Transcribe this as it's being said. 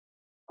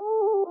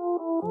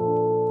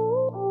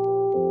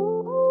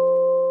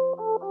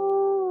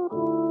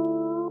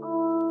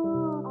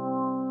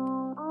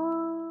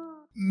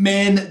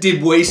man,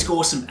 did we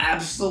score some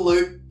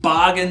absolute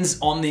bargains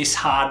on this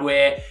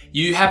hardware.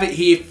 You have it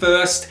here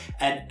first,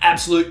 an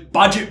absolute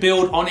budget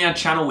build on our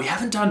channel. We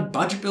haven't done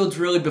budget builds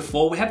really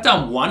before. We have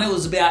done one, it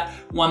was about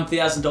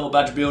 $1,000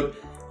 budget build.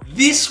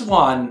 This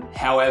one,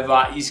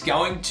 however, is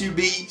going to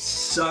be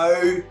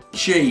so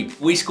cheap.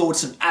 We scored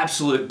some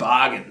absolute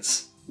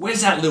bargains. Where's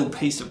that little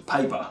piece of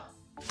paper?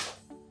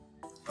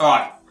 All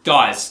right,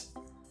 guys,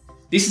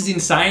 this is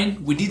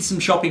insane. We did some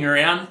shopping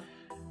around.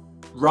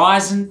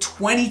 Ryzen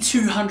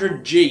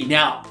 2200G.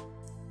 Now,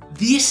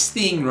 this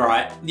thing,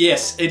 right?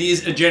 Yes, it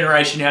is a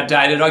generation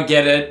outdated. I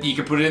get it. You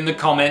can put it in the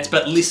comments,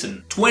 but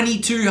listen,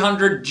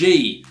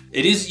 2200G,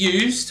 it is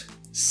used,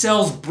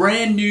 sells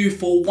brand new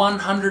for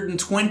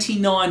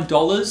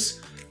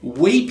 $129.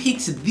 We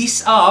picked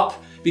this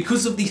up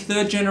because of the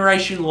third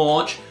generation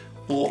launch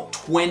for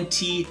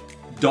 $20.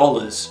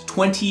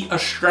 20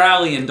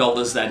 Australian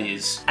dollars, that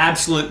is.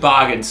 Absolute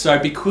bargain. So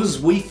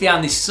because we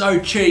found this so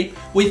cheap,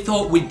 we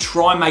thought we'd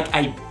try and make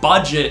a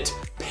budget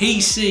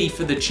PC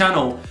for the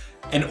channel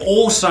and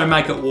also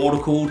make it water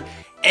cooled,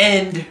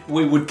 and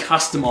we would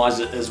customize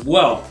it as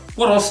well.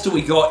 What else do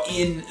we got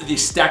in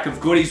this stack of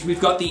goodies?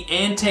 We've got the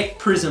Antec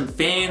Prizm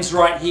fans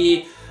right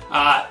here.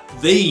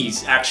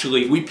 These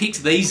actually, we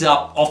picked these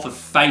up off of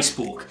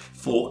Facebook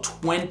for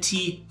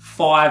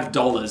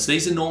 $25.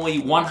 These are normally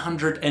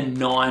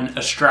 109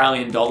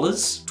 Australian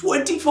dollars.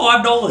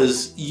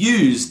 $25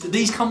 used.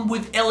 These come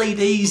with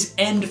LEDs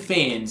and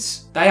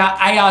fans. They are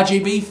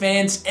ARGB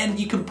fans, and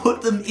you can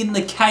put them in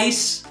the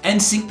case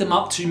and sync them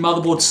up to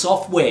Motherboard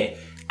software.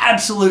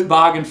 Absolute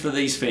bargain for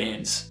these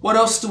fans. What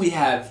else do we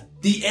have?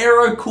 The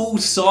Aerocool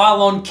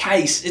Cylon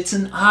case. It's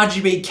an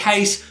RGB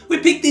case. We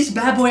picked this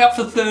bad boy up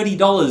for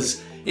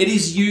 $30. It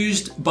is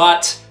used,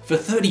 but for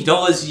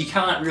 $30, you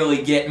can't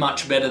really get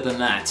much better than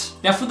that.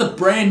 Now for the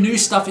brand new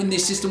stuff in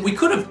this system, we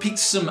could have picked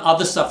some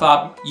other stuff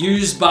up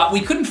used, but we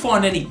couldn't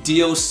find any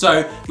deals,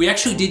 so we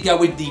actually did go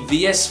with the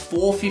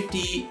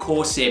VS450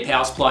 Corsair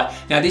power supply.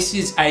 Now this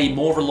is a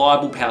more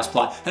reliable power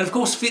supply, and of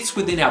course fits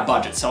within our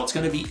budget, so it's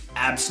going to be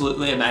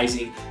absolutely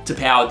amazing to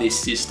power this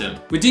system.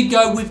 We did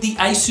go with the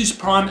Asus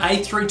Prime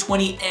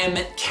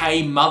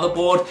A320MK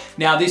motherboard.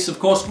 Now this of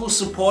course will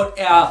support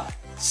our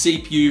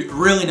CPU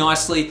really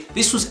nicely.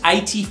 This was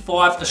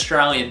 85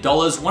 Australian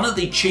dollars, one of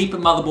the cheaper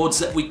motherboards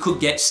that we could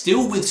get,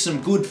 still with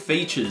some good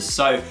features.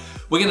 So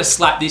we're gonna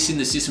slap this in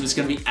the system. It's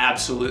gonna be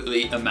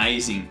absolutely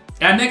amazing.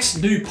 Our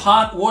next new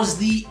part was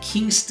the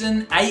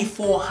Kingston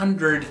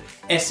A400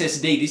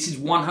 SSD. This is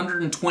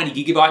 120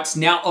 gigabytes.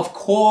 Now, of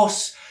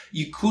course,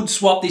 you could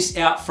swap this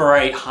out for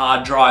a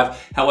hard drive.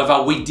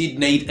 However, we did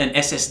need an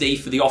SSD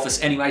for the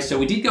office anyway, so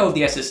we did go with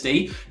the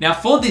SSD. Now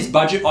for this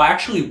budget, I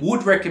actually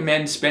would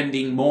recommend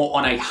spending more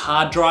on a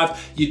hard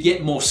drive. You'd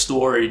get more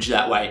storage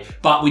that way,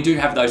 but we do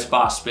have those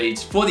fast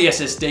speeds. For the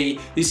SSD,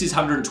 this is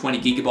 120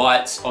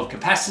 gigabytes of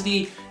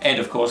capacity, and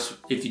of course,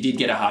 if you did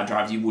get a hard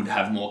drive, you would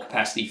have more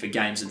capacity for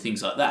games and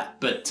things like that.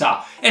 But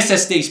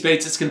SSD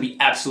speeds, it's gonna be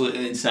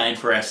absolutely insane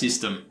for our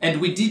system. And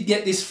we did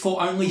get this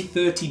for only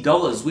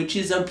 $30, which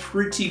is a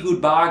pretty good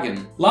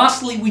bargain.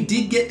 Lastly, we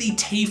did get the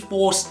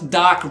T-Force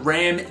Dark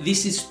RAM.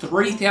 This is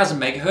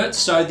 3000 megahertz,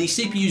 so the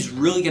CPU is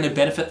really gonna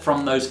benefit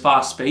from those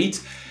fast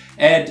speeds,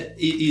 and it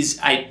is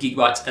 8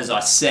 gigabytes, as I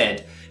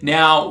said.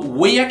 Now,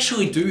 we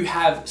actually do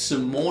have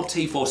some more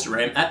T-Force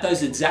RAM at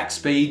those exact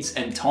speeds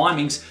and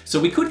timings, so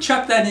we could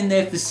chuck that in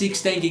there for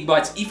 16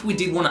 gigabytes if we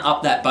did want to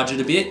up that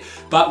budget a bit,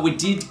 but we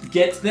did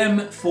get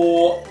them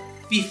for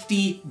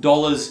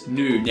 $50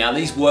 new. Now,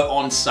 these were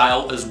on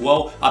sale as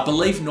well. I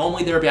believe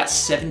normally they're about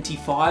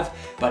 $75,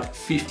 but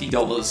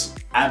 $50,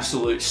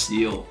 absolute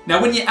steal.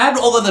 Now, when you add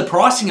all of the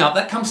pricing up,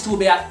 that comes to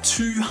about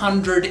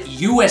 $200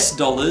 US,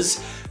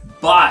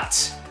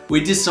 but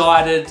we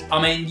decided,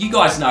 I mean, you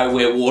guys know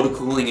we're water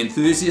cooling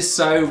enthusiasts,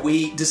 so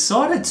we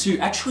decided to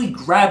actually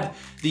grab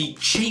the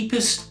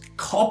cheapest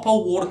copper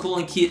water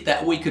cooling kit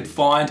that we could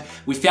find.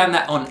 We found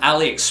that on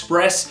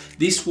AliExpress.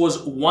 This was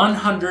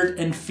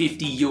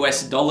 $150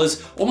 US,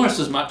 almost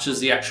as much as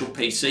the actual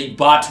PC,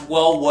 but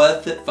well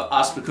worth it for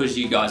us because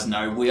you guys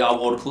know we are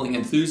water cooling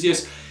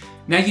enthusiasts.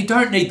 Now, you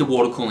don't need the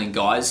water cooling,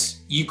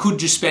 guys. You could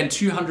just spend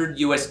 $200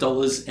 US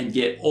and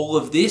get all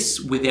of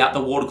this without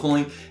the water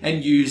cooling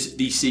and use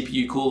the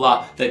CPU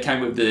cooler that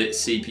came with the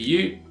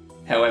CPU.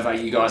 However,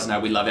 you guys know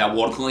we love our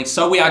water cooling,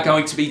 so we are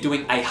going to be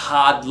doing a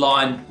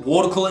hardline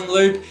water cooling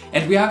loop,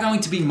 and we are going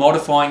to be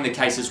modifying the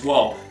case as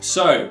well.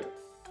 So,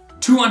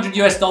 $200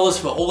 US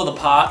for all of the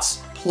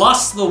parts,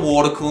 plus the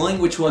water cooling,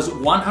 which was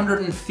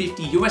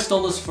 $150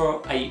 US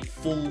for a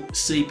full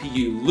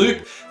CPU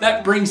loop.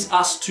 That brings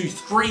us to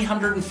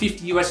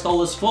 $350 US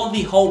for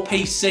the whole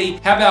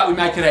PC. How about we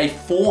make it a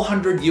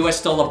 $400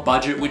 US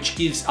budget, which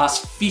gives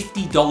us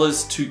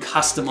 $50 to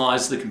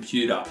customize the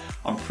computer.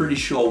 I'm pretty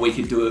sure we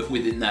could do it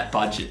within that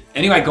budget.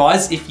 Anyway,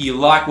 guys, if you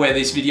like where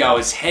this video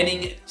is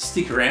heading,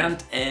 stick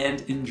around and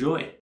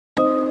enjoy.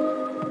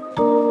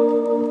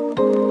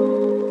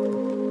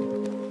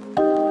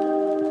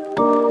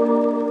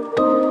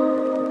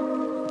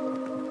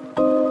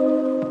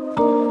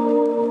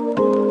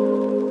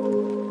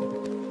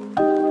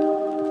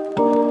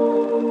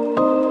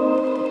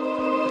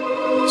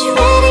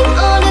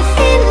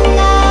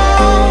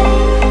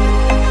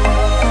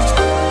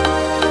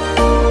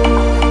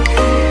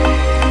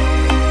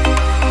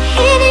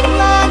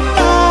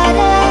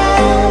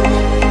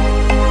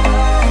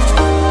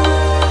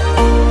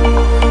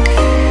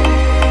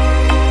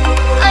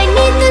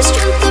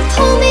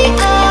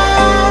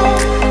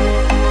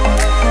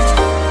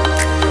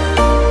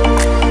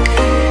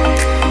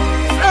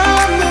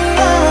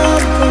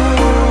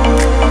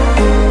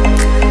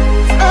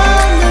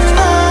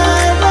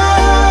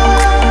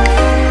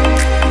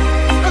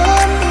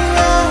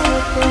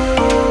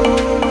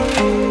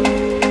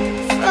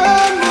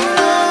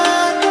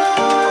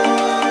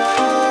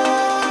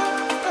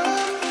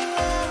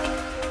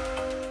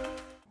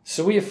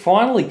 we've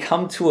finally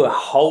come to a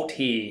halt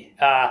here.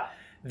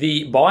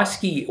 The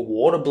Bykski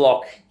water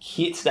block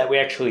kits that we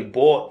actually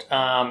bought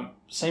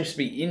seems to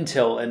be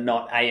Intel and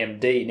not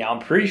AMD. Now, I'm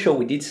pretty sure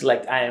we did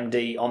select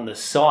AMD on the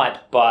site,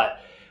 but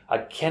I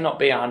cannot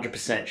be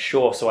 100%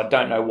 sure, so I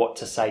don't know what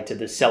to say to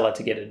the seller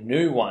to get a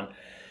new one.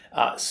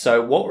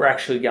 So what we're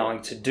actually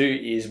going to do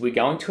is we're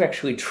going to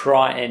actually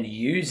try and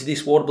use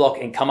this water block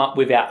and come up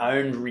with our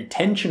own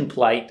retention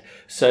plate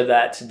so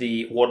that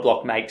the water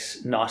block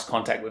makes nice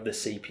contact with the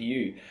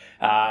CPU.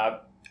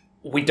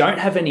 We don't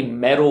have any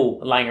metal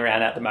laying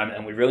around at the moment,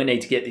 and we really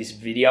need to get this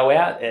video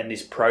out and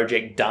this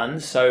project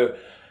done. So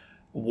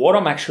what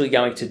I'm actually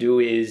going to do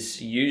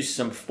is use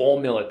some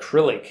 4mm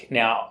acrylic.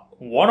 Now,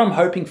 what I'm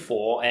hoping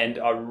for, and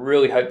I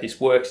really hope this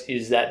works,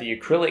 is that the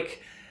acrylic,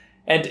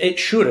 and it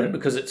shouldn't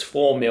because it's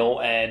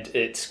 4mm and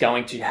it's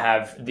going to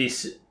have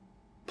this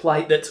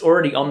plate that's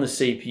already on the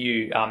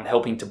CPU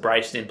helping to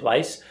brace it in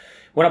place.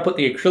 When I put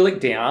the acrylic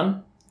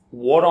down,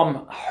 what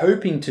I'm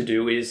hoping to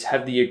do is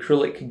have the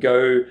acrylic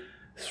go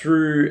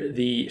through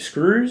the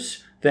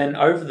screws, then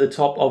over the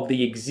top of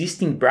the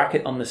existing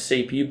bracket on the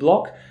CPU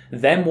block.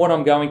 Then what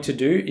I'm going to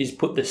do is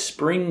put the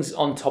springs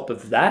on top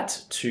of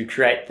that to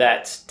create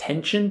that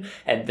tension,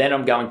 and then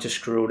I'm going to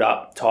screw it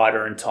up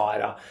tighter and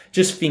tighter,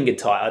 just finger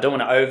tight. I don't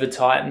want to over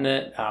tighten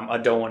it. I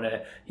don't want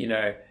to, you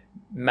know,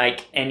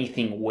 make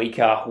anything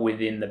weaker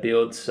within the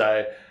build.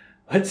 So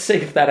let's see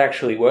if that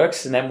actually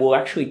works, and then we'll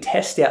actually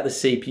test out the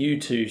CPU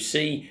to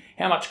see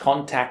how much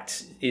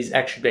contact is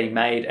actually being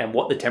made and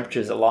what the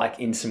temperatures are like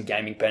in some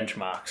gaming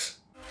benchmarks.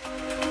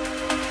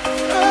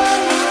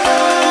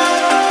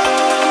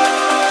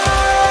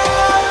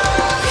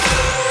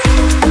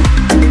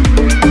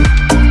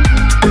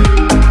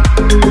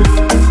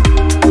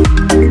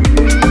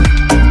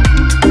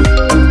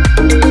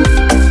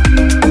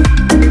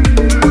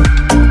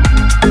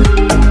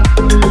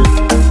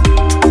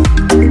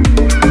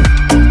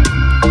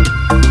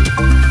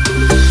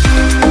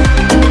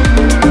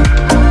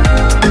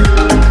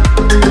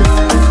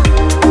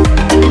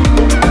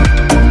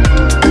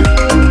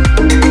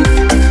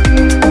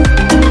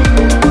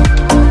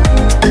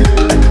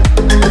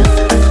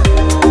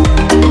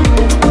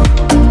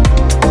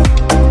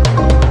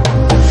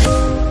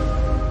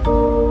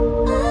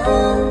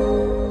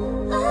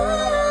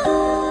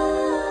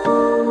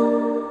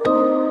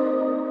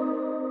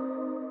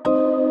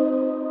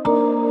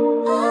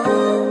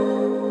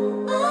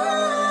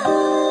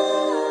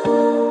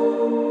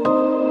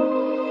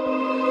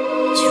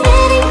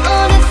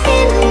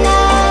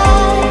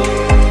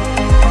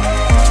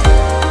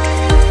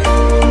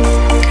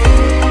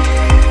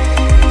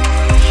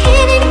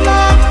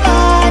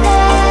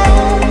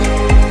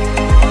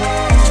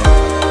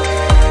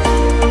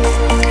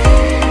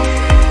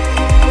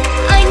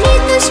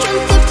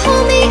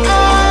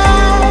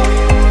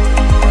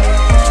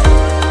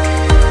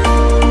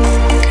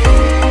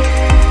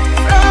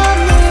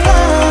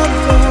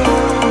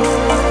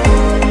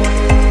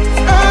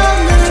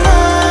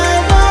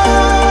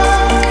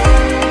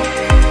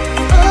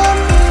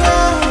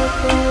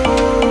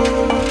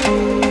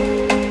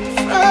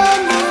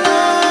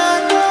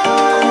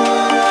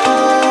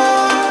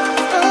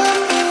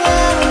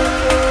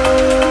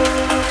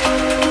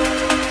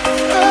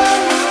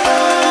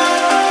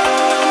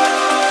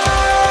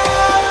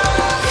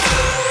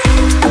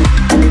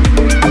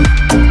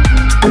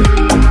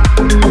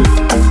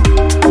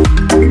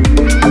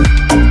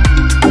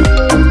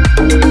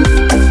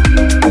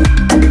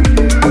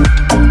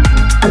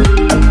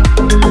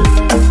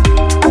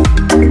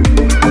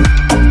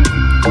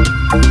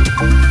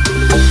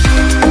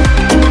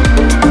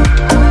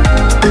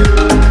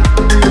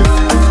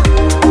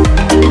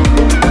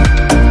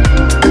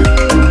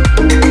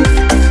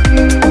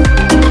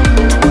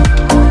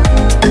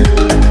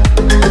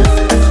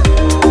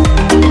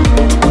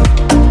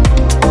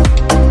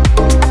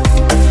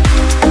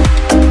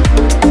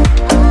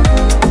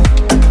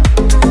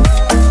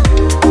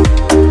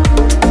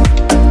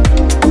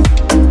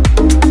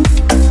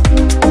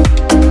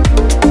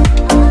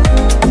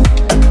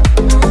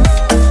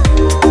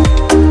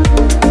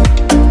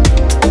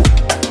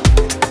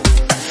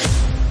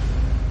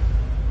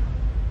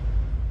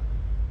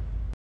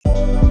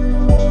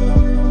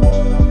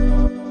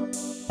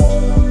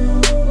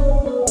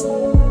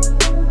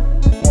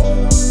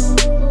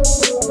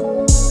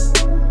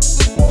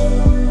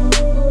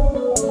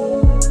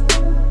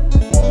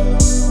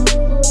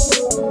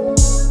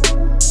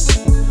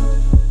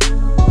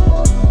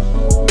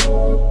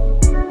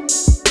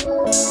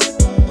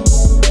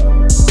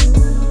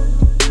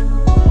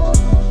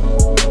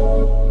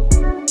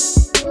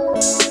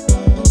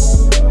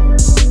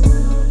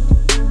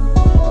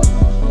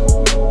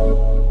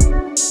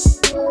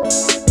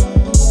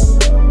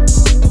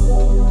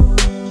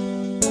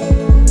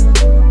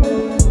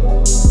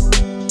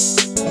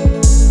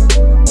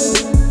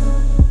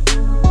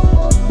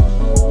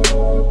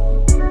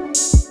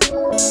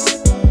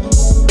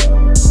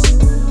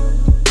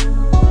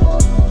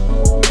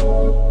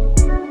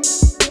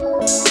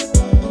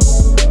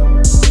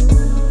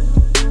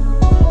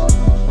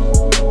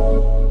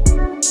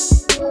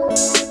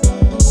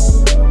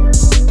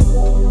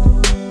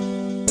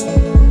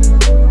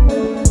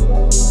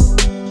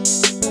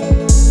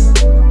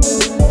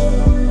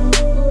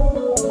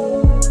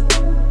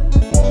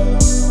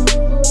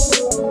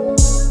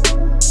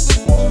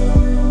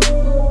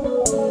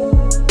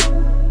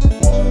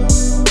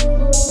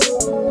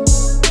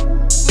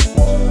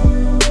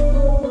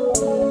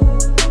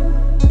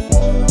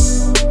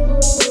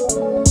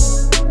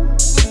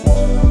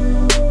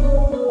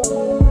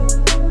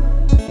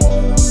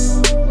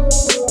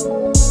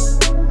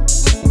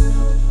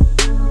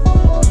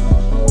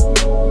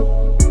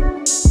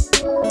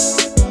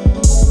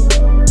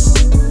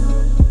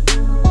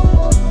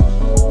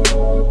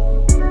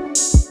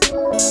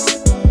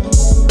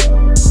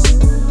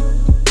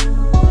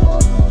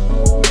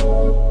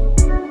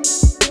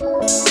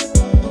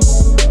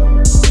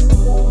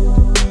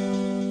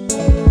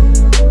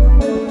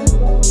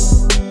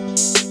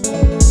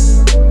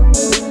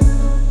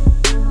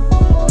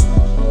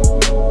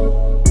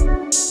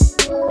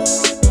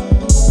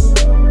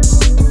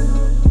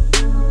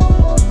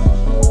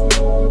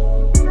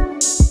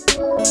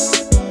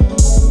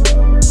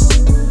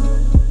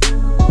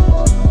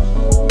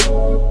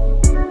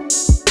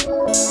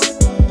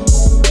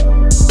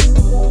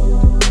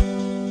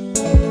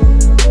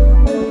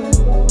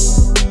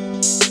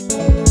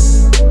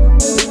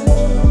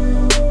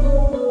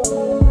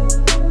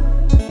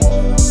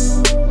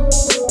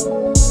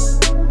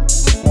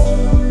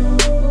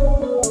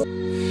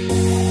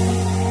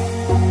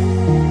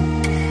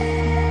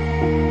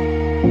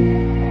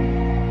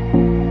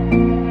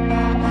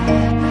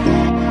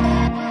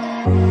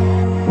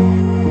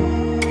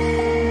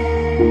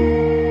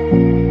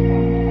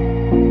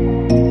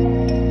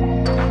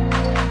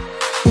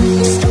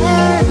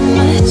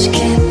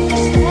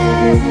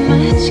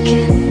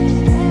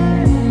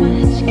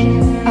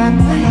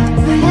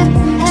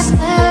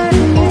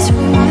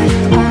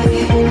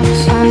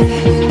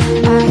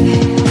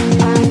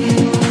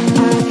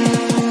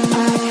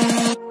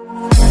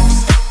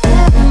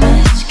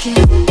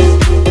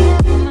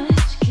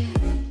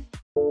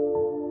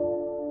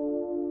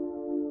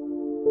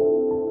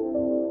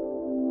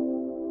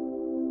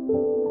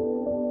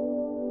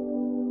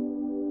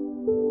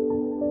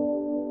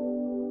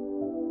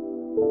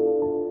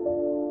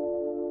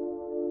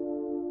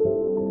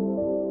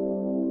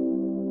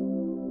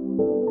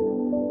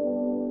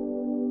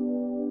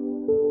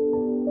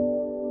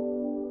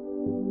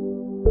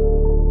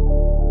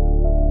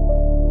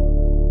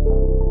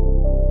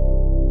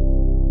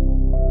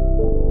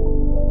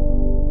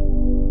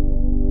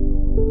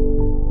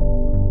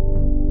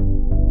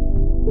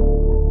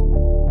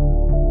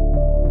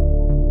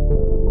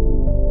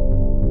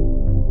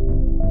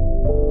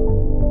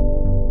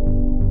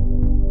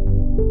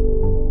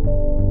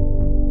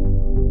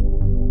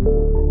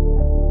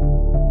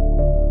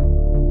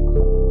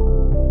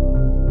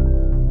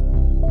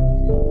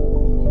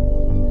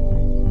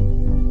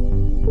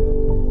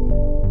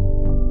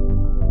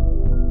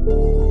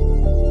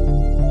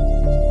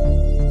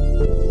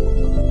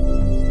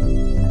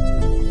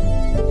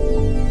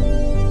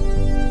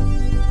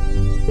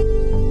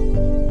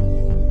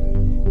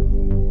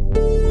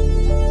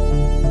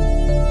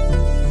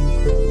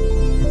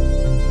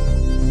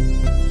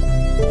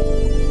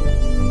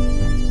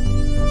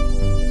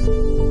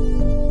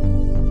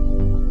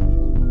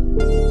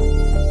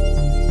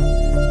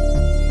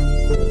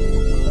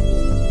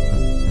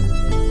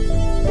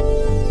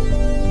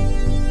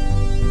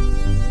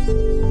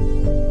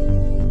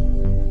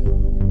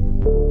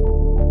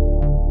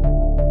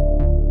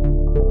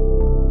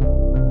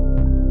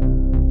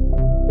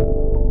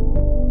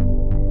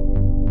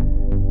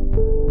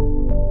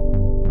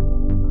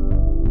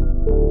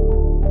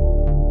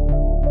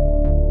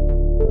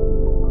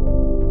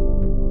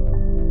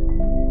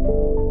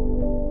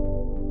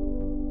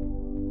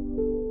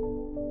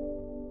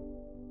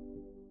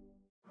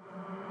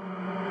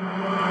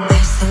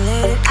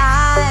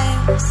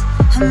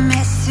 a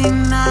messy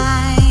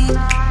mind.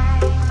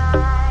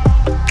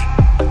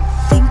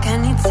 Think I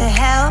need to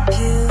help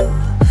you.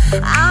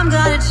 I'm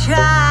gonna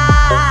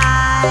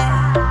try.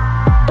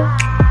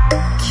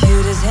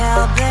 Cute as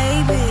hell,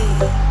 baby.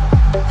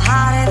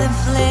 Hotter than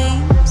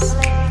flames.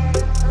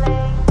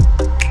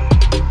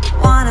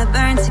 Wanna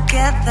burn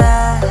together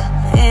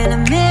in a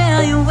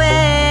million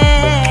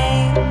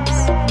ways.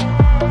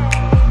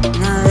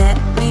 Now let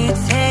me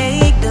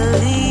take the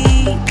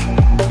lead.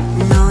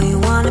 Know you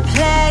wanna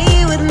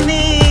play with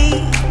me.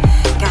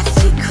 Got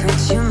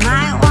secrets you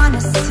might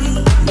wanna see.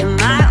 You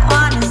might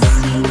wanna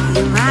see.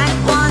 You might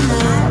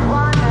wanna.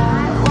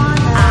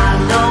 I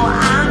know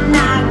I'm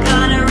not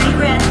gonna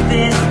regret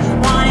this.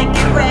 Wanna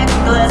get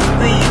reckless,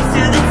 put you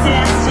to the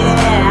test,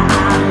 yeah.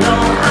 I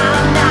know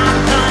I'm not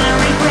gonna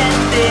regret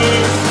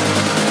this.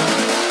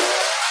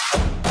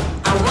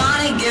 I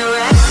wanna get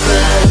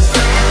reckless.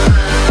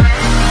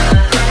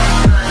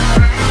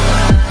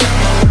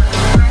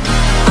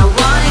 I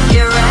wanna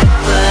get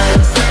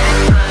reckless.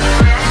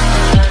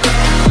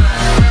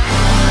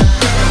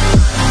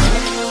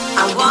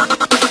 I wanna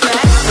get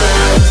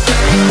reckless.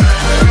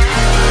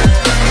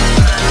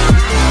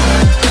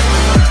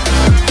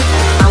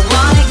 I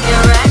wanna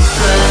get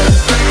reckless.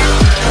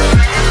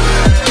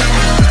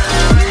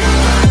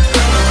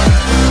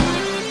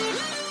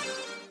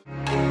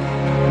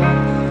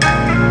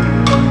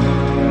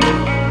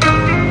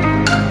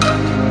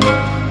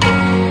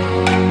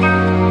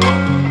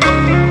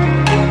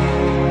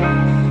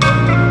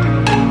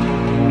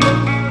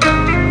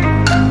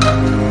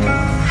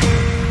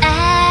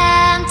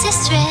 Empty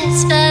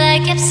streets, but I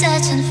kept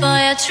searching for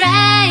your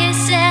trace.